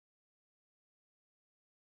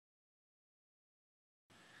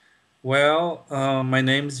My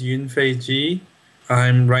name's Yun-Fei Ji.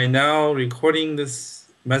 I'm right now recording this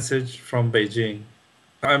message from Beijing.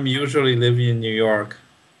 I'm usually living in New York.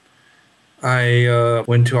 I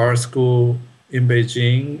went to art school in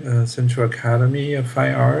Beijing, Central Academy of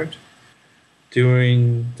Fine Art.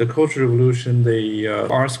 During the Cultural Revolution, the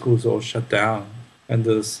art schools all shut down, and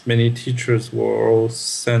many teachers were all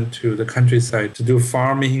sent to the countryside to do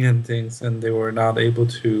farming and things, and they were not able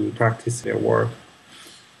to practice their work.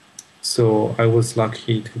 So I was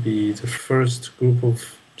lucky to be the first group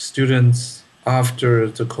of students after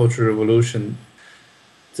the Cultural Revolution.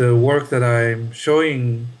 The work that I'm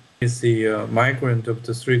showing is the migrant of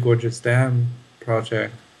the Three Gorges Dam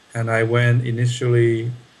project. And I went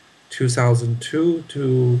initially 2002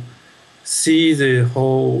 to see the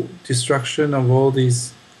whole destruction of all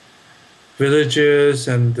these villages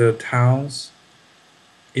and towns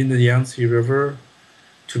in the Yangtze River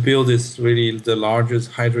to build this really the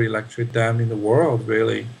largest hydroelectric dam in the world,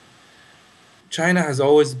 really. China has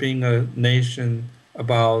always been a nation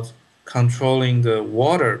about controlling the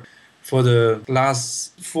water. For the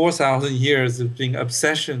last 4,000 years, it's been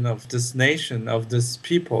obsession of this nation, of this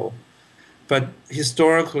people. But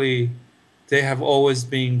historically, they have always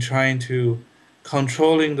been trying to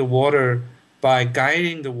controlling the water by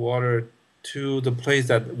guiding the water to the place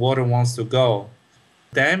that water wants to go.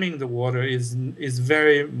 Damming the water is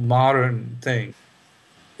very modern thing.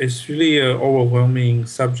 It's really an overwhelming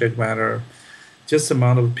subject matter. Just the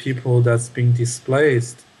amount of people that's being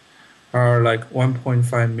displaced are like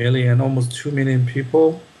 1.5 million, almost 2 million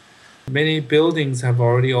people. Many buildings have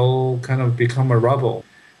already all kind of become a rubble.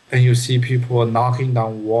 And you see people knocking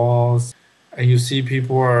down walls, and you see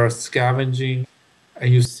people are scavenging,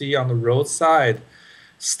 and you see on the roadside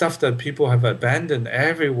stuff that people have abandoned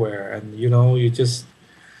everywhere. And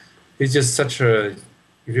it's just such a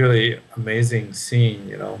really amazing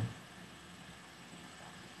scene.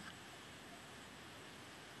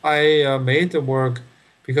 I made the work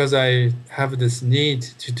because I have this need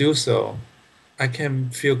to do so. I can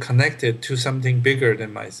feel connected to something bigger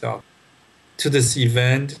than myself, to this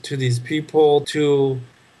event, to these people, to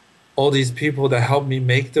all these people that helped me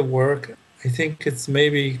make the work. I think it's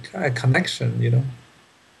maybe a connection.